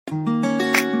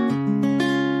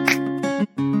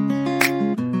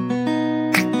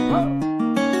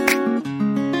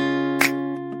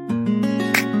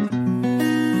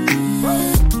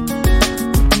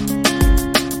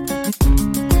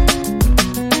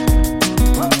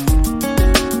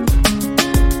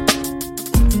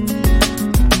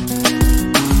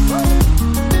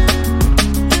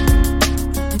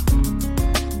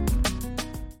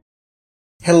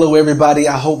Hello, everybody.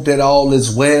 I hope that all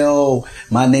is well.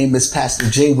 My name is Pastor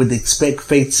Jay with Expect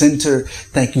Faith Center.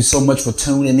 Thank you so much for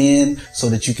tuning in so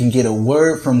that you can get a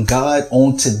word from God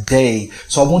on today.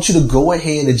 So I want you to go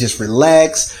ahead and just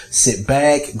relax, sit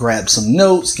back, grab some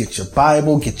notes, get your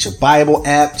Bible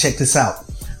app. Check this out.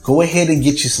 Go ahead and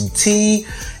get you some tea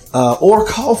or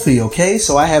coffee, okay?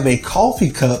 So I have a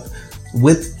coffee cup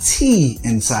with tea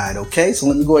inside, okay? So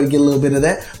let me go ahead and get a little bit of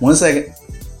that. 1 second.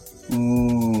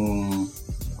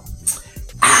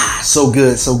 So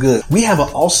good, so good. We have an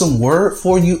awesome word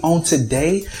for you on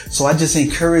today. So I just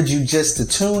encourage you just to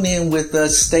tune in with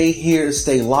us, stay here,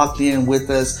 stay locked in with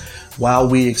us while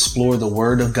we explore the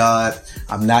word of God.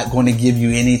 I'm not going to give you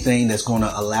anything that's going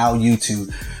to allow you to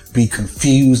be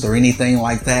confused or anything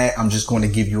like that. I'm just going to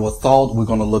give you a thought. We're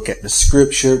going to look at the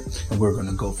scripture and we're going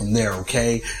to go from there.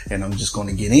 Okay. And I'm just going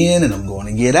to get in and I'm going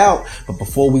to get out. But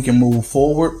before we can move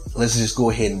forward, let's just go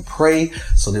ahead and pray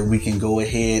so that we can go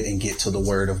ahead and get to the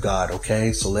word of God.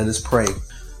 Okay. So let us pray.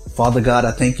 Father God,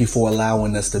 I thank you for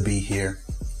allowing us to be here.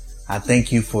 I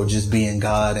thank you for just being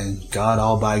God and God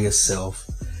all by yourself.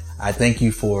 I thank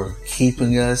you for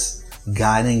keeping us,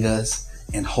 guiding us,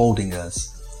 and holding us.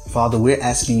 Father, we're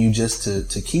asking you just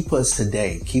to keep us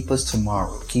today, keep us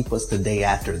tomorrow, keep us the day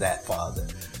after that, Father,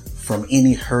 from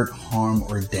any hurt, harm,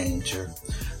 or danger.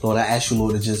 Lord, I ask you,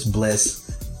 Lord, to just bless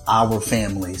our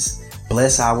families.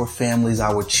 Bless our families,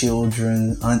 our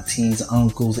children, aunties,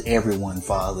 uncles, everyone,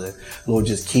 Father. Lord,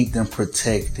 just keep them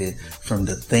protected from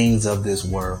the things of this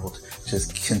world.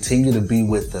 Just continue to be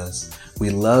with us. We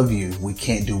love you. We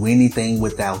can't do anything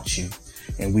without you.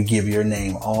 And we give your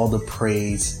name all the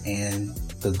praise and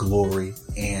the glory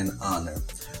and honor.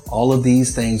 All of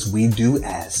these things we do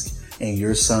ask in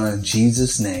your son,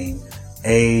 Jesus' name.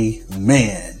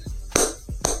 Amen.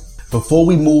 Before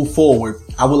we move forward,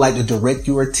 I would like to direct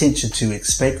your attention to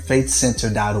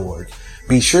expectfaithcenter.org.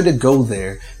 Be sure to go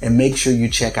there and make sure you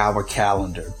check our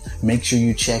calendar. Make sure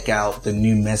you check out the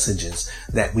new messages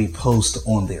that we post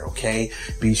on there, okay?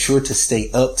 Be sure to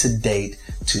stay up to date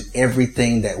to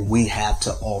everything that we have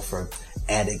to offer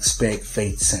at Expect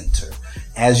Faith Center.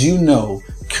 As you know,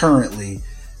 currently,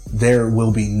 there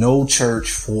will be no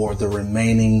church for the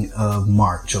remaining of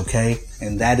March, okay?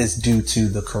 And that is due to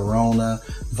the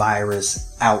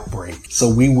coronavirus outbreak. So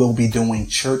we will be doing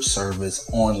church service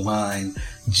online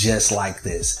just like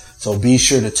this. So be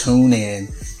sure to tune in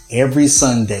every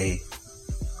Sunday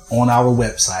on our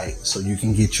website so you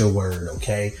can get your word,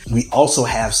 okay? We also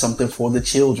have something for the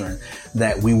children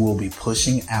that we will be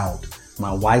pushing out.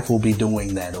 My wife will be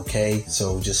doing that, okay?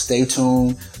 So just stay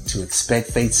tuned to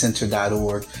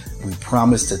expectfaithcenter.org. We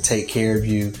promise to take care of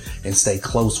you and stay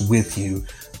close with you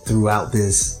throughout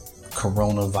this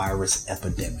coronavirus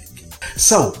epidemic.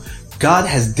 So God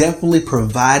has definitely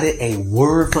provided a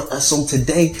word for us on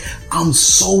today. I'm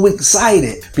so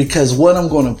excited because what I'm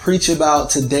going to preach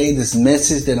about today, this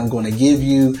message that I'm going to give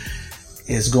you,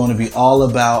 is going to be all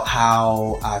about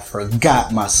how I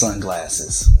forgot my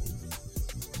sunglasses.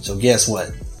 So guess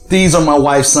what? These are my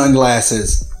wife's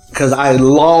sunglasses because I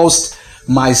lost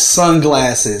my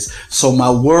sunglasses. So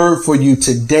my word for you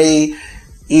today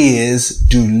is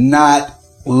do not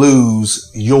lose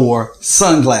your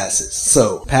sunglasses.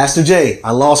 So Pastor Jay,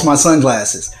 I lost my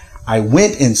sunglasses. I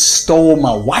went and stole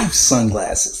my wife's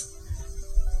sunglasses.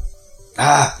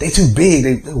 They're too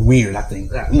big. They're weird, I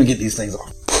think. Let me get these things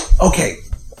off. Okay.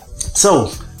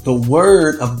 So the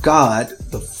word of God,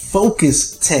 the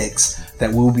focus text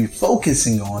that we'll be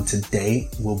focusing on today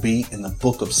will be in the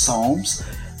book of Psalms,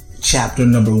 chapter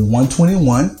number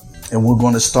 121. And we're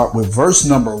going to start with verse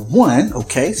number 1.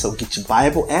 Okay, so get your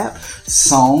Bible app.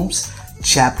 Psalms,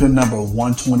 chapter number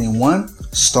 121,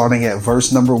 starting at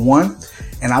verse number 1.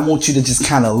 And I want you to just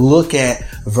kind of look at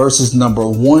verses number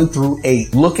 1 through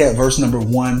 8. Look at verse number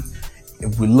 1.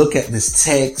 If we look at this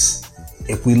text,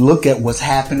 if we look at what's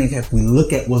happening, if we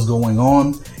look at what's going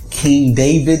on, King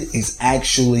David is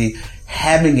actually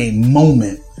having a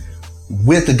moment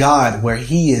with God where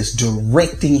he is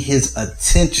directing his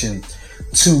attention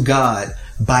to God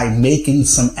by making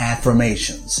some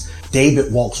affirmations.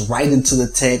 David walks right into the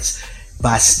text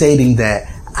by stating that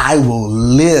I will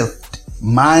lift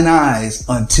mine eyes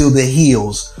until the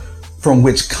hills from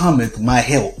which cometh my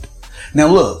help. Now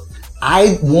look,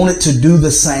 I wanted to do the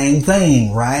same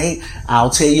thing, right? I'll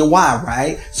tell you why,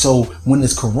 right? So when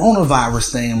this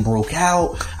coronavirus thing broke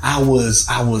out, I was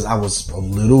a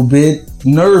little bit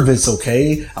nervous,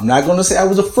 okay? I'm not going to say I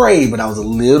was afraid, but I was a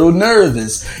little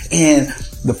nervous. And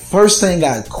the first thing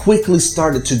I quickly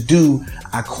started to do,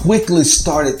 I quickly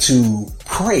started to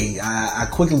pray. I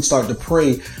quickly started to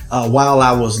pray while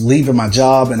I was leaving my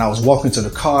job and I was walking to the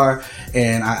car,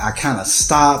 and I kind of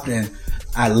stopped and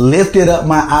I lifted up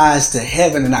my eyes to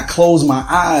heaven and I closed my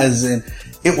eyes and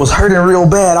it was hurting real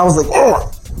bad. I was like,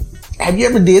 oh, have you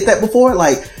ever did that before?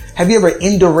 Like, have you ever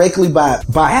indirectly by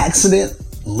accident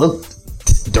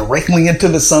looked directly into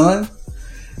the sun?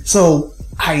 So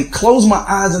I closed my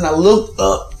eyes and I looked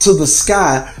up to the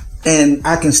sky and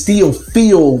I can still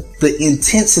feel the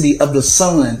intensity of the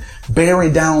sun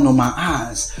bearing down on my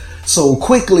eyes. So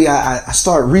quickly I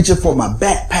started reaching for my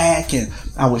backpack and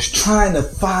I was trying to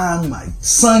find my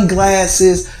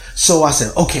sunglasses. So I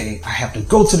said, okay, I have to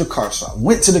go to the car. So I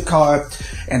went to the car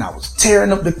and I was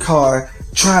tearing up the car,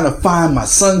 trying to find my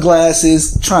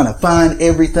sunglasses, trying to find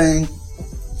everything.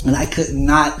 And I could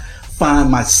not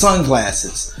find my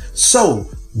sunglasses. So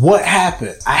what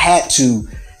happened? I had to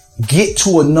get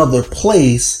to another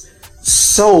place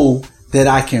so that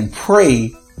I can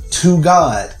pray to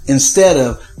God instead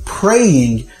of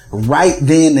praying right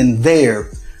then and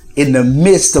there in the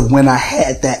midst of when I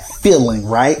had that feeling,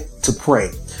 right, to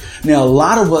pray. Now, a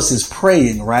lot of us is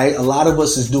praying, right? A lot of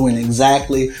us is doing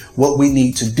exactly what we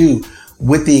need to do,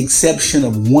 with the exception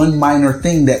of one minor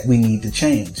thing that we need to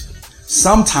change.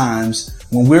 Sometimes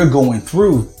when we're going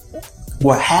through,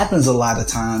 what happens a lot of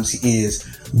times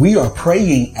is we are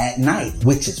praying at night,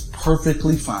 which is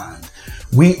perfectly fine.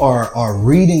 We are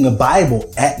reading the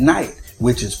Bible at night,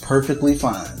 which is perfectly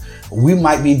fine. We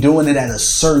might be doing it at a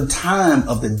certain time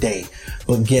of the day,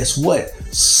 but guess what?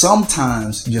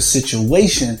 Sometimes your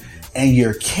situation and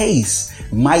your case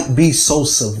might be so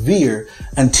severe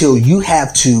until you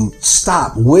have to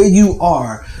stop where you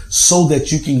are so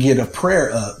that you can get a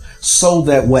prayer up. So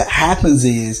that what happens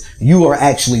is you are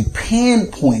actually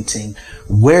pinpointing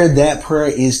where that prayer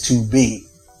is to be.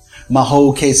 My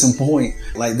whole case in point,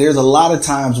 like there's a lot of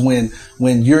times when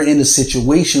you're in a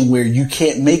situation where you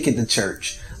can't make it to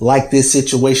church, like this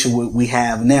situation we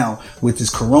have now with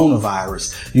this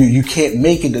coronavirus. You can't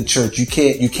make it to church. You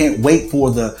can't wait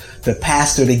for the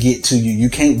pastor to get to you. You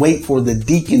can't wait for the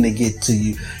deacon to get to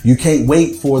you. You can't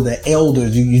wait for the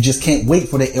elders. You just can't wait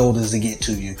for the elders to get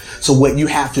to you. So what you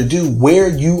have to do, where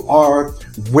you are,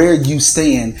 where you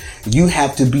stand, you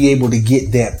have to be able to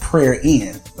get that prayer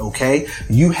in. Okay.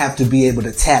 You have to be able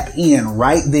to tap in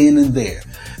right then and there.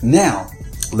 Now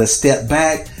let's step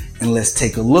back and let's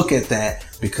take a look at that,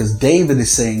 because David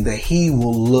is saying that he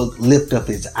will lift up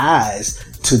his eyes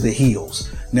to the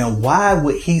hills. Now, why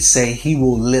would he say he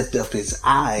will lift up his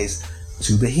eyes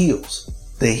to the hills?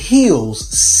 The hills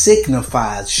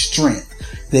signifies strength.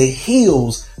 The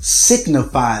hills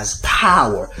signifies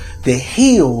power. The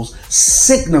hills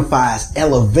signifies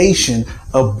elevation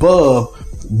above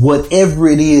whatever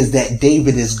it is that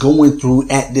David is going through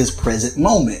at this present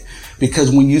moment.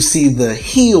 Because when you see the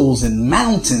hills and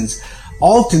mountains,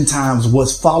 oftentimes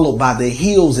what's followed by the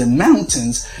hills and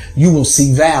mountains, you will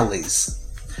see valleys.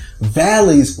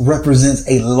 Valleys represents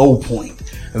a low point.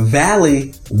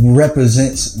 Valley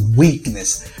represents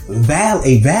weakness.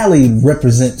 A valley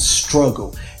represents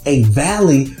struggle. A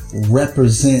valley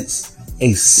represents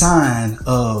a sign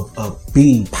of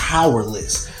being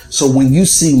powerless. So when you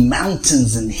see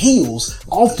mountains and hills,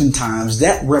 oftentimes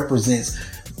that represents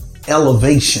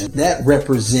elevation. That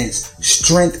represents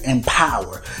strength and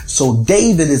power. So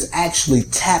David is actually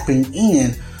tapping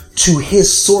in to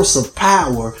his source of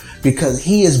power, because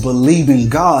he is believing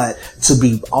God to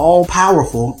be all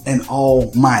powerful and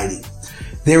almighty.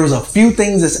 There is a few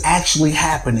things that's actually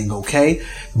happening. Okay.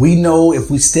 We know,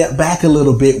 if we step back a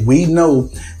little bit, we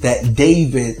know that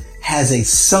David has a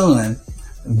son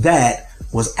that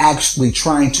was actually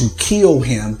trying to kill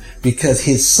him, because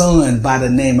his son by the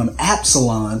name of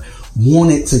Absalom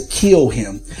wanted to kill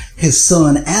him. His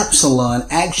son Absalom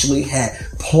actually had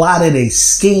plotted a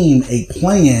scheme, a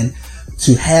plan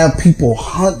to have people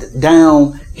hunt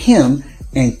down him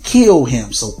and kill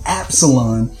him. So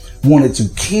Absalom wanted to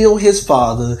kill his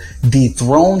father,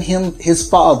 dethrone his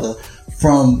father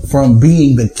from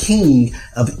being the king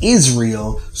of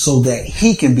Israel so that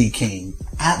he can be king.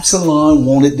 Absalom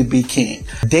wanted to be king.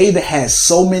 David had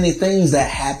so many things that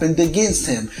happened against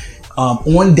him.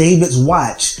 On David's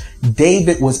watch,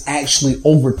 David was actually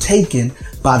overtaken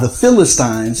by the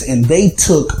Philistines, and they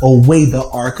took away the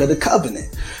Ark of the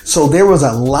Covenant. So there was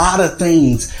a lot of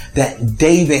things that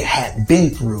David had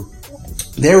been through.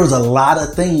 There was a lot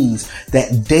of things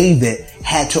that David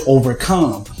had to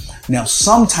overcome. Now,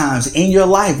 sometimes in your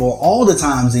life, or all the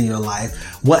times in your life,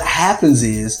 what happens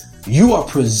is you are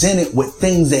presented with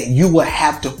things that you will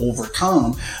have to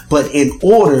overcome. But in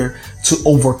order to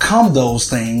overcome those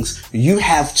things, you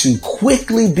have to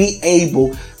quickly be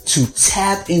able to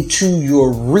tap into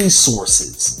your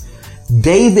resources.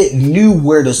 David knew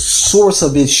where the source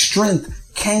of his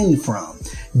strength came from.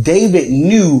 David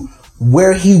knew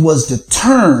where he was to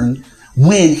turn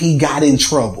when he got in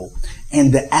trouble.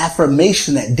 And the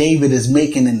affirmation that David is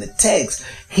making in the text,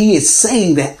 he is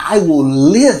saying that I will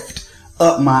lift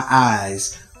up my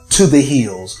eyes to the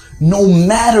hills, no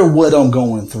matter what I'm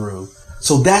going through.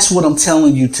 So that's what I'm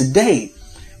telling you today.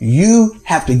 You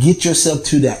have to get yourself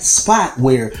to that spot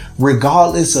where,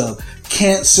 regardless of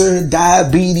cancer,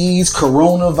 diabetes,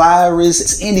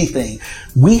 coronavirus, anything,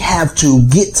 we have to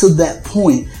get to that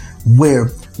point where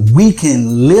we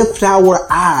can lift our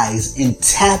eyes and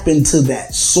tap into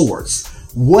that source.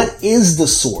 What is the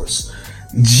source?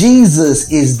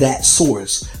 Jesus is that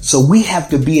source. So we have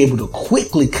to be able to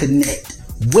quickly connect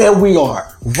where we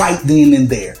are right then and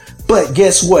there. But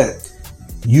guess what?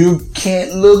 You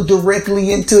can't look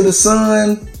directly into the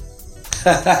sun.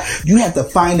 You have to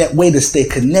find that way to stay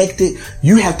connected.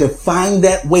 You have to find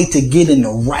that way to get in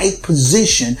the right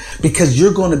position, because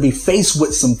you're going to be faced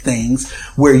with some things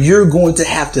where you're going to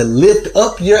have to lift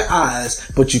up your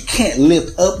eyes, but you can't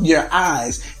lift up your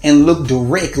eyes and look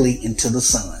directly into the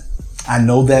sun. I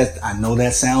know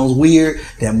that sounds weird.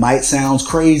 That might sound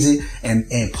crazy.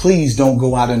 And please don't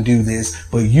go out and do this,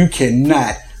 but you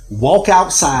cannot walk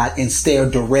outside and stare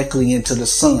directly into the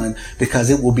sun, because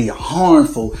it will be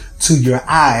harmful to your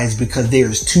eyes because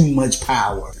there's too much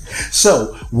power.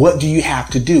 So what do you have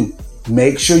to do?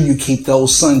 Make sure you keep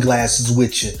those sunglasses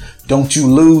with you. Don't you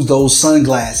lose those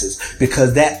sunglasses,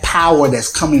 because that power that's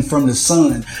coming from the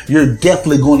sun, you're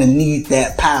definitely going to need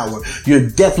that power. You're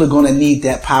definitely going to need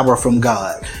that power from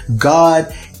God.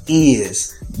 God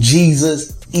is,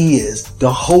 Jesus is,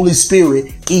 the Holy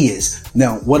Spirit is.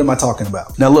 Now, what am I talking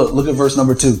about? Now look at verse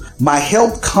number 2. My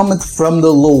help cometh from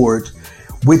the Lord,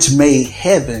 which made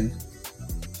heaven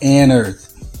and earth.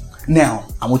 Now,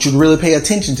 I want you to really pay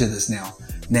attention to this now.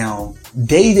 Now,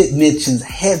 David mentions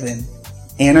heaven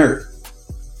and earth.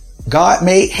 God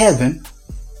made heaven.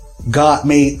 God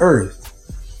made earth.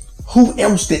 Who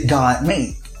else did God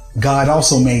make? God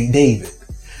also made David.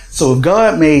 So if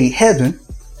God made heaven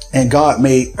and God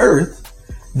made earth,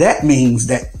 that means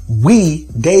that we,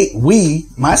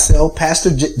 myself,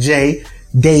 Pastor J,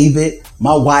 David,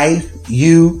 my wife,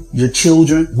 you, your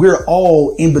children, we're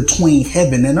all in between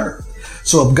heaven and earth.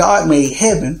 So if God made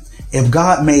heaven, if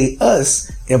God made us,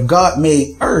 if God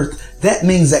made earth, that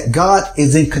means that God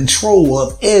is in control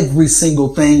of every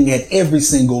single thing at every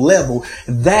single level.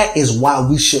 That is why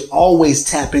we should always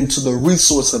tap into the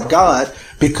resource of God,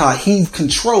 because he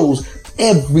controls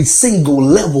every single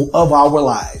level of our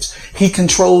lives. He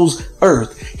controls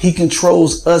earth. He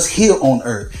controls us here on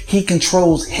earth. He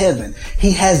controls heaven.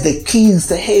 He has the keys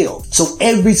to hell. So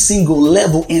every single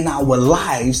level in our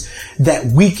lives that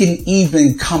we can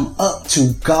even come up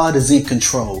to, God is in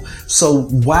control. So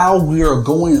while we are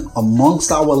going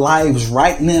amongst our lives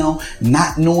right now,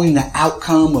 not knowing the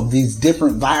outcome of these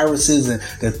different viruses and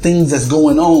the things that's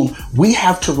going on, we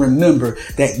have to remember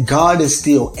that God is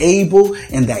still able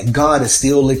and that God is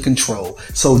still in control.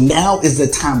 So now is the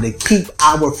time to keep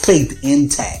our faith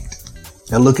intact.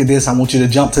 Now look at this. I want you to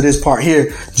jump to this part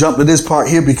here. Jump to this part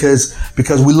here because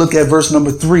we look at verse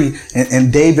number 3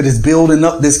 and David is building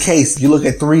up this case. You look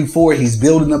at 3-4, he's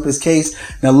building up his case.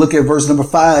 Now look at verse number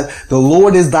 5. The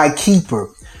Lord is thy keeper.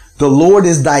 The Lord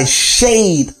is thy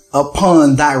shade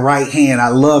upon thy right hand. I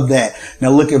love that. Now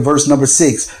look at verse number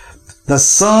 6. The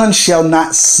sun shall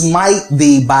not smite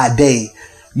thee by day,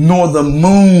 nor the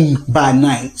moon by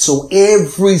night. So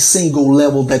every single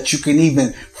level that you can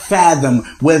even fathom,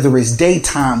 whether it's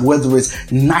daytime, whether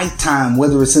it's nighttime,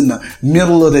 whether it's in the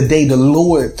middle of the day, the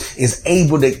Lord is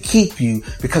able to keep you,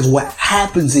 because what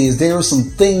happens is there are some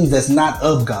things that's not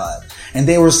of God. And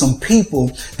there are some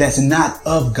people that's not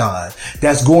of God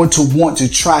that's going to want to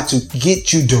try to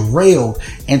get you derailed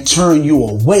and turn you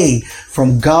away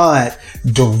from God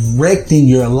directing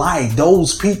your life.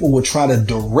 Those people will try to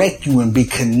direct you and be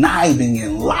conniving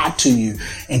and lie to you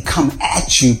and come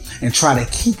at you and try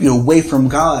to keep you away from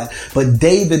God. But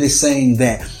David is saying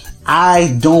that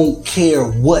I don't care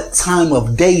what time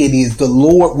of day it is. The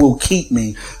Lord will keep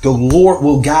me. The Lord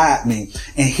will guide me.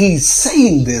 And he's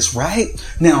saying this, right?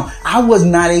 Now, I was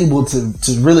not able to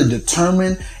really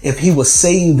determine if he was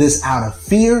saying this out of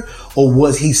fear or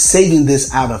was he saying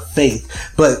this out of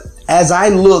faith. But as I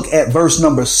look at verse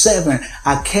number 7,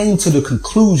 I came to the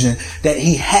conclusion that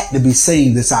he had to be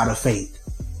saying this out of faith.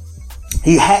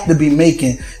 He had to be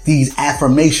making these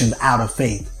affirmations out of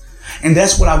faith. And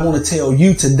that's what I want to tell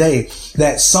you today,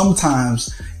 that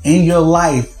sometimes in your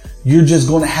life, you're just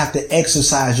going to have to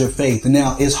exercise your faith.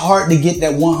 Now, it's hard to get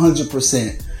that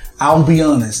 100%. I'll be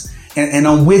honest. And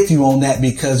I'm with you on that,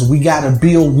 because we got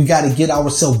to get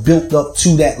ourselves built up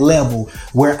to that level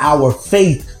where our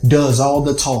faith does all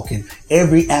the talking.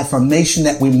 Every affirmation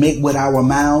that we make with our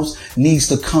mouths needs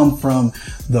to come from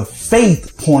the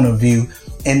faith point of view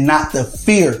and not the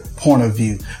fear point of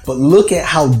view. But look at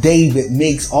how David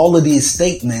makes all of these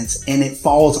statements and it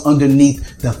falls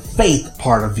underneath the faith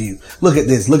part of view. Look at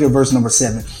this. Look at verse number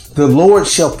 7. The Lord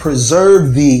shall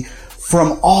preserve thee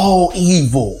from all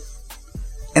evil.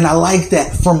 And I like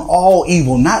that, from all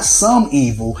evil, not some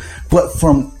evil, but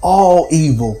from all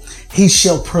evil. He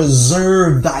shall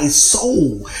preserve thy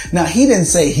soul. Now, he didn't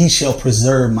say he shall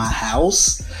preserve my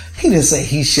house. He didn't say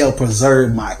he shall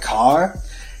preserve my car.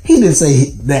 He didn't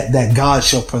say that God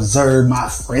shall preserve my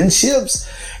friendships.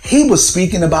 He was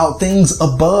speaking about things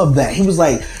above that. He was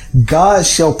like, God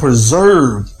shall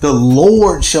preserve, the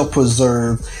Lord shall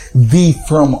preserve thee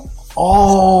from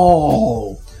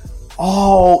all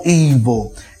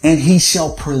evil, and he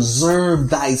shall preserve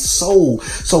thy soul.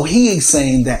 So he is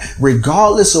saying that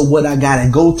regardless of what I got to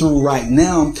go through right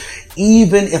now,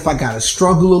 even if I got to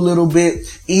struggle a little bit,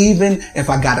 even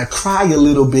if I got to cry a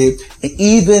little bit, and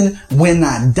even when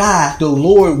I die, the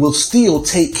Lord will still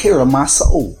take care of my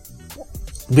soul,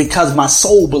 because my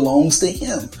soul belongs to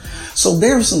him. So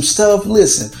there's some stuff.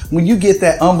 Listen, when you get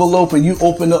that envelope and you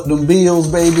open up them bills,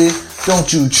 baby,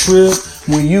 don't you trip.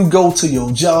 When you go to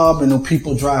your job and the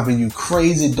people driving you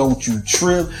crazy, don't you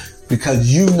trip,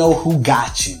 because you know who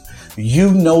got you.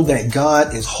 You know that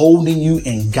God is holding you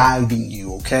and guiding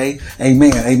you. Okay.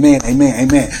 Amen. Amen. Amen.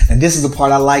 Amen. And this is the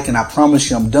part I like. And I promise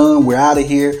you I'm done. We're out of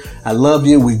here. I love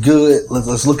you. We're good.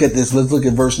 Let's look at this. Let's look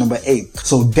at verse number 8.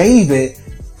 So David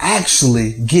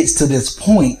actually gets to this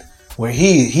point where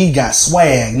he got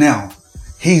swag now.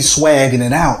 He's swagging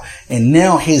it out. And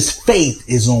now his faith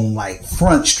is on like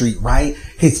Front Street, right?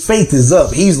 His faith is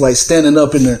up. He's like standing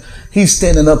up in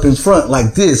front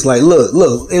like this. Like,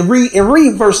 look, and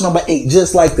read verse number 8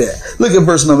 just like that. Look at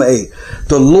verse number 8.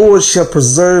 The Lord shall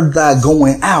preserve thy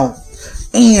going out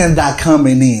and thy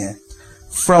coming in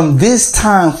from this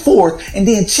time forth. And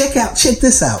then check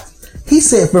this out. He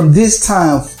said from this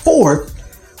time forth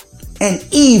and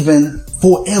even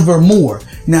forevermore.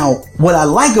 Now, what I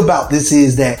like about this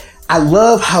is that I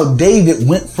love how David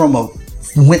went from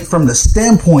the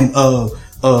standpoint of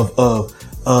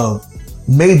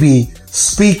maybe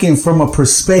speaking from a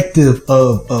perspective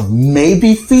of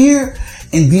maybe fear,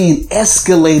 and then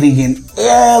escalating and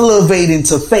elevating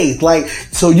to faith. Like,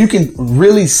 so you can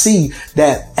really see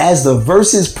that as the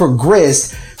verses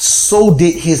progressed, so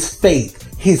did his faith.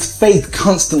 His faith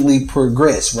constantly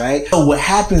progressed, right? So what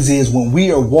happens is when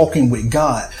we are walking with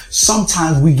God,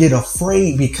 sometimes we get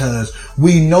afraid because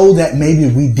we know that maybe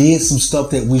we did some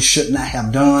stuff that we should not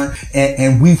have done.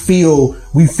 And we feel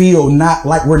not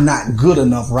like we're not good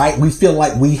enough, right? We feel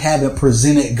like we haven't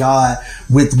presented God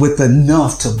with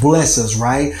enough to bless us,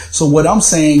 right? So what I'm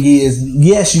saying is,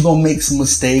 yes, you're going to make some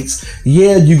mistakes.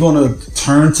 Yeah, you're going to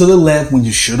turn to the left when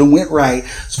you should have went right.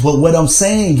 But what I'm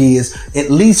saying is, at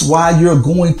least while you're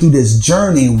going through this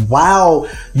journey, while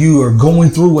you are going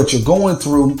through what you're going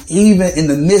through, even in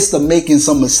the midst of making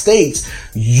some mistakes,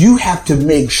 you have to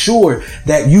make sure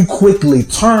that you quickly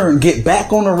turn, get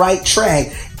back on the right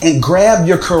track, and grab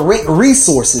your correct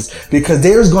resources, because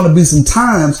there's going to be some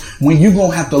times when you're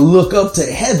going to have to look up to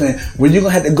heaven, when you're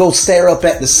going to have to go stare up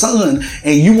at the sun,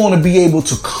 and you want to be able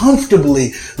to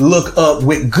comfortably look up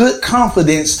with good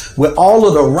confidence with all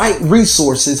of the right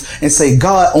resources and say,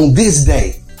 God, on this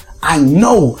day, I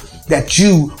know that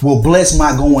you will bless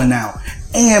my going out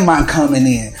and my coming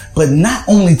in, but not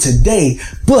only today,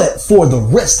 but for the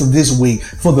rest of this week,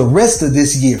 for the rest of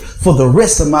this year, for the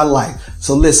rest of my life.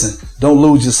 So listen, don't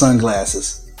lose your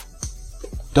sunglasses.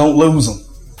 Don't lose them.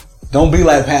 Don't be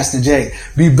like Pastor J.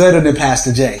 Be better than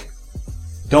Pastor J.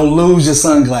 Don't lose your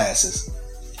sunglasses.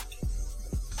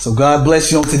 So God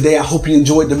bless you on today. I hope you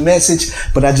enjoyed the message,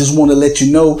 but I just want to let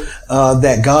you know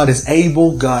that God is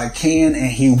able, God can,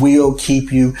 and he will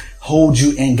keep you, hold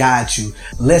you, and guide you.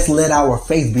 Let's let our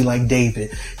faith be like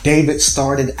David. David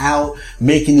started out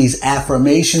making these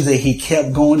affirmations, and he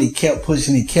kept going, he kept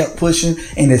pushing,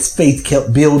 and his faith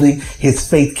kept building. His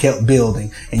faith kept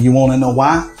building. And you want to know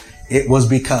why? It was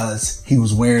because he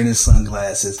was wearing his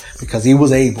sunglasses, because he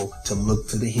was able to look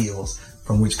to the hills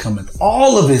from which cometh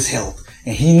all of his health.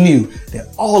 And he knew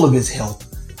that all of his health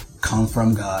come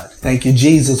from God. Thank you,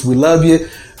 Jesus. We love you.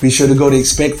 Be sure to go to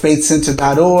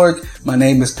expectfaithcenter.org. My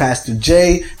name is Pastor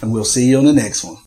Jay, and we'll see you on the next one.